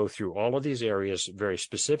why I go through all of these areas very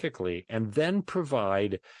specifically, and then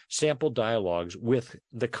provide sample dialogues with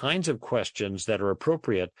the kinds of questions that are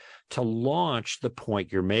appropriate to launch the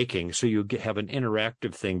point you're making, so you have an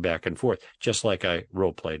interactive thing back and forth, just like I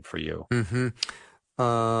role-played for you. Mm-hmm.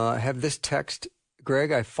 I have this text,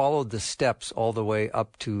 Greg. I followed the steps all the way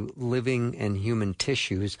up to living and human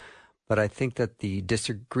tissues, but I think that the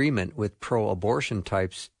disagreement with pro-abortion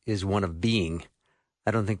types is one of being.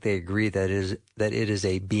 I don't think they agree that it is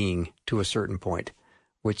a being to a certain point,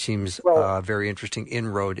 which seems a very interesting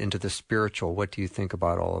inroad into the spiritual. What do you think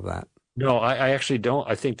about all of that? No, I actually don't.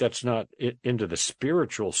 I think that's not into the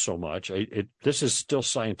spiritual so much. This is still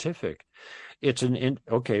scientific.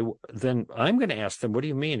 Okay, then I'm going to ask them, what do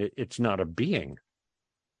you mean it's not a being?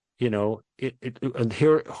 And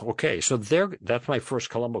here, okay, so that's my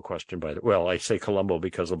first Columbo question, by the way. Well, I say Columbo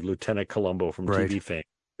because of Lieutenant Columbo from TV fame.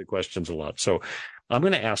 The questions a lot. So I'm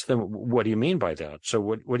going to ask them, what do you mean by that? So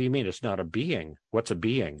what do you mean it's not a being? What's a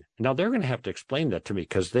being? Now they're going to have to explain that to me,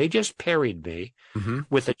 because they just parried me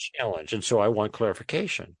with a challenge. And so I want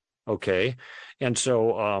clarification. Okay. And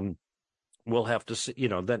so, we'll have to see,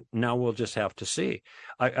 then now we'll just have to see.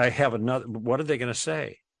 I have another, what are they going to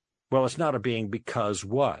say? Well, it's not a being because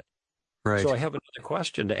what? Right. So I have another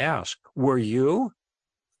question to ask. Were you,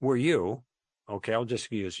 okay, I'll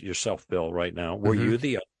just use yourself, Bill, right now. Were you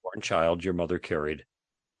the unborn child your mother carried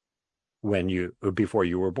before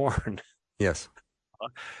you were born? Yes.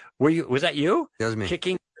 Was that you? That was me.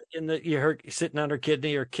 Kicking her sitting on her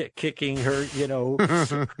kidney, or kicking her,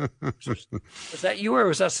 Was that you, or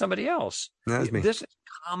was that somebody else? That was me. This is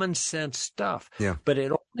common sense stuff. Yeah. But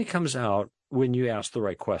it only comes out when you ask the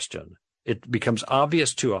right question. It becomes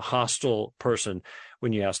obvious to a hostile person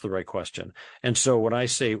when you ask the right question. And so when I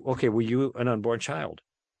say, okay, were you an unborn child?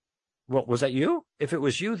 Well, was that you? If it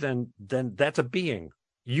was you, then that's a being.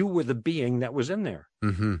 You were the being that was in there.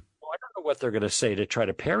 Mm-hmm. Well, I don't know what they're going to say to try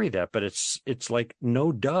to parry that, but it's like,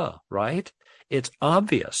 no duh, right? It's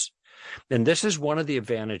obvious. And this is one of the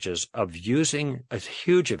advantages of using, a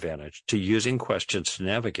huge advantage to using questions to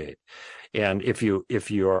navigate. And if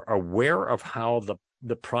you're aware of how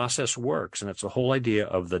the process works, and it's the whole idea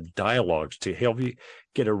of the dialogues to help you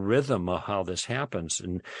get a rhythm of how this happens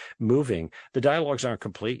and moving. The dialogues aren't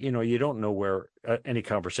complete. You don't know where any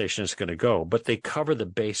conversation is going to go, but they cover the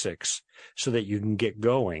basics so that you can get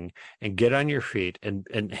going and get on your feet and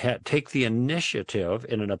take the initiative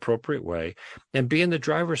in an appropriate way and be in the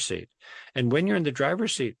driver's seat. And when you're in the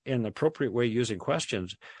driver's seat in an appropriate way using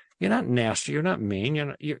questions, you're not nasty, you're not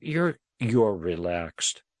mean, you're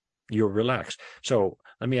relaxed. You're relaxed. So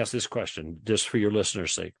let me ask this question, just for your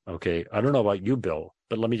listeners' sake. Okay. I don't know about you, Bill,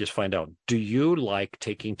 but let me just find out. Do you like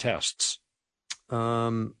taking tests?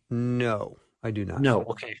 No, I do not. No.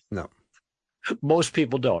 Okay. No. Most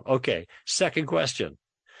people don't. Okay. Second question.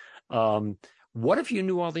 What if you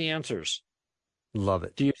knew all the answers? Love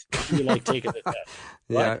it. Do you like taking the test?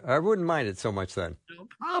 Yeah, I wouldn't mind it so much then. No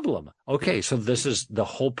problem. Okay. So this is the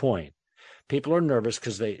whole point. People are nervous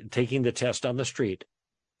because taking the test on the street,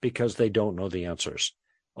 because they don't know the answers.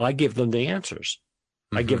 I give them the answers.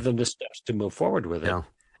 I give them the steps to move forward with it. Yeah.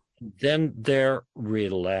 Then they're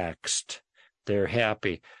relaxed. They're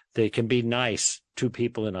happy. They can be nice to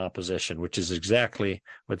people in opposition, which is exactly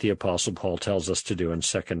what the Apostle Paul tells us to do in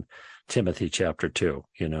 2 Timothy chapter 2.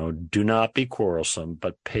 Do not be quarrelsome,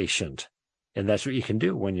 but patient. And that's what you can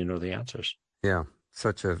do when you know the answers. Yeah,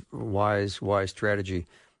 such a wise strategy.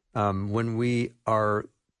 When we are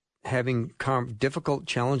having difficult,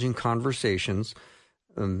 challenging conversations,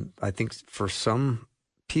 I think for some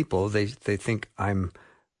people, they think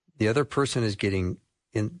the other person is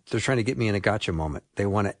they're trying to get me in a gotcha moment. They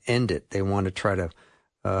want to end it. They want to try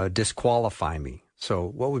to disqualify me. So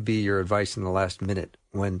what would be your advice in the last minute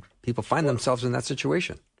when people find themselves in that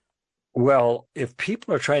situation? Well, if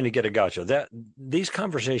people are trying to get a gotcha, these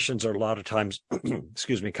conversations are a lot of times,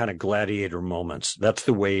 kind of gladiator moments. That's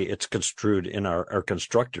the way it's construed or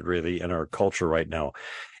constructed really in our culture right now.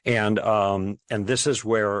 And this is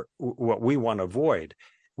where what we want to avoid.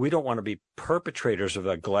 We don't want to be perpetrators of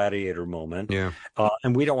a gladiator moment. Yeah.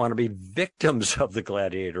 And we don't want to be victims of the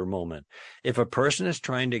gladiator moment. If a person is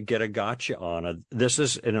trying to get a gotcha on it,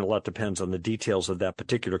 and a lot depends on the details of that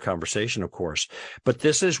particular conversation, of course, but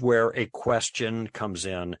this is where a question comes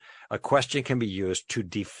in, A question can be used to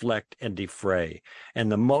deflect and defray. And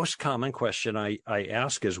the most common question I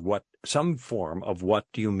ask is some form of what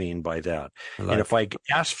do you mean by that? And if I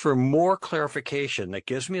ask for more clarification, that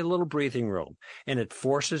gives me a little breathing room, and it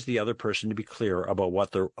forces the other person to be clear about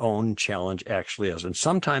what their own challenge actually is. And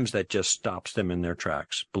sometimes that just stops them in their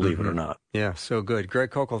tracks, believe it or not. Yeah, so good.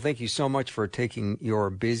 Greg Koukl, thank you so much for taking your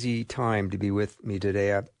busy time to be with me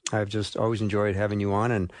today. I've just always enjoyed having you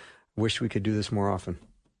on and wish we could do this more often.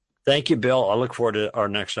 Thank you, Bill. I look forward to our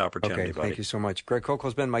next opportunity, Okay, buddy. thank you so much. Greg Koukl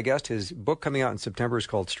has been my guest. His book coming out in September is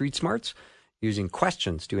called Street Smarts, Using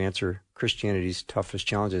Questions to Answer Christianity's Toughest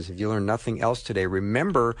Challenges. If you learn nothing else today,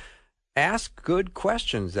 remember, ask good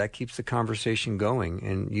questions. That keeps the conversation going,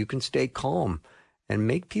 and you can stay calm and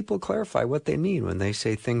make people clarify what they mean when they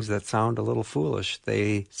say things that sound a little foolish.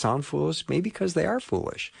 They sound foolish maybe because they are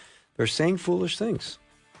foolish. They're saying foolish things.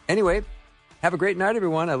 Anyway, have a great night,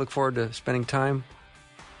 everyone. I look forward to spending time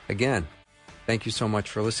again. Thank you so much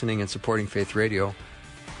for listening and supporting Faith Radio.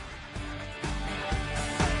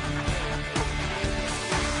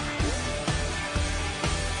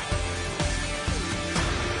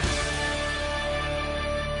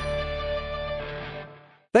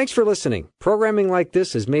 Thanks for listening. Programming like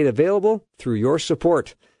this is made available through your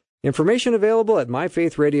support. Information available at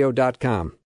myfaithradio.com.